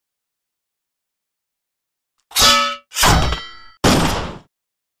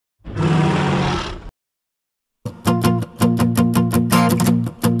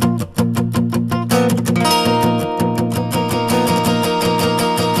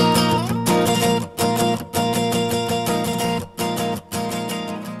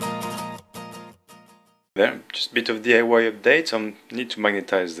bit of DIY update. I need to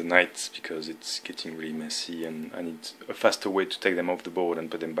magnetize the knights because it's getting really messy and I need a faster way to take them off the board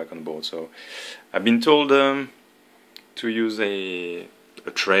and put them back on the board. So I've been told to use a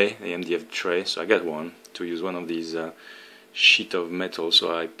tray, the MDF tray, so I got one, to use one of these sheet of metal,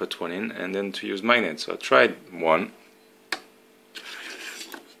 so I put one in, and then to use magnets. So I tried one,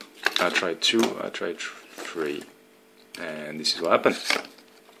 I tried two, I tried three, and this is what happened.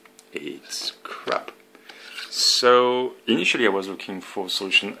 It's crap. So initially I was looking for a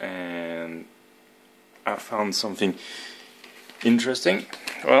solution and I found something interesting.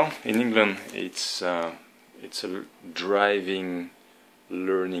 Well, in England it's a driving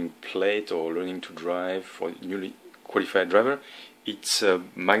learning plate, or learning to drive for newly qualified driver. It's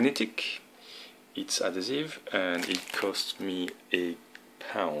magnetic, it's adhesive, and it cost me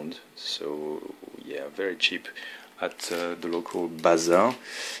 £1. So yeah, very cheap at the local bazaar.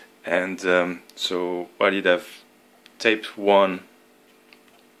 And so I did have taped one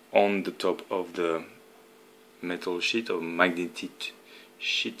on the top of the metal sheet, or magnetic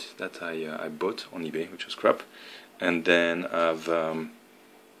sheet that I bought on eBay, which was crap. And then I've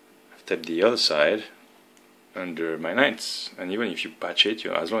taped the other side under my knights. And even if you patch it,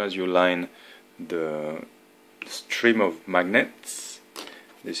 as long as you line the stream of magnets,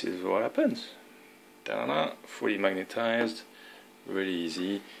 this is what happens. Ta-da, fully magnetized, really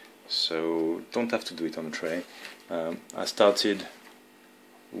easy. So don't have to do it on a tray. I started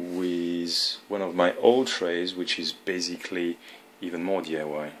with one of my old trays, which is basically even more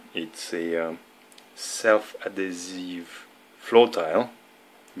DIY. It's a self-adhesive floor tile,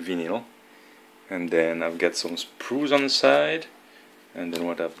 vinyl, and then I've got some sprues on the side, and then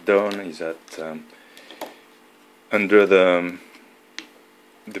what I've done is that under the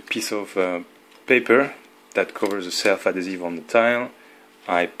piece of paper that covers the self-adhesive on the tile,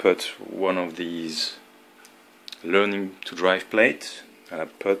 I put one of these learning to drive plate, and I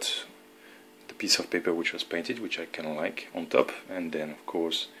put the piece of paper which was painted, which I kind of like, on top, and then of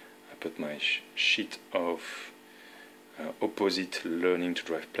course I put my sheet of opposite learning to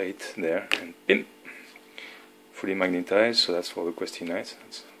drive plate there, and bim, fully magnetized. So that's for the Questing Knights.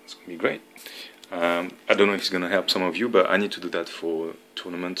 That's going to be great. I don't know if it's going to help some of you, but I need to do that for a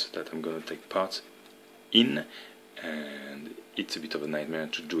tournament that I'm going to take part in, and it's a bit of a nightmare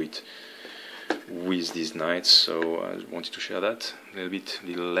to do it with these knights, so I wanted to share that. A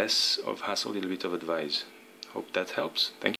little less of hassle, a little bit of advice. Hope that helps. Thank you.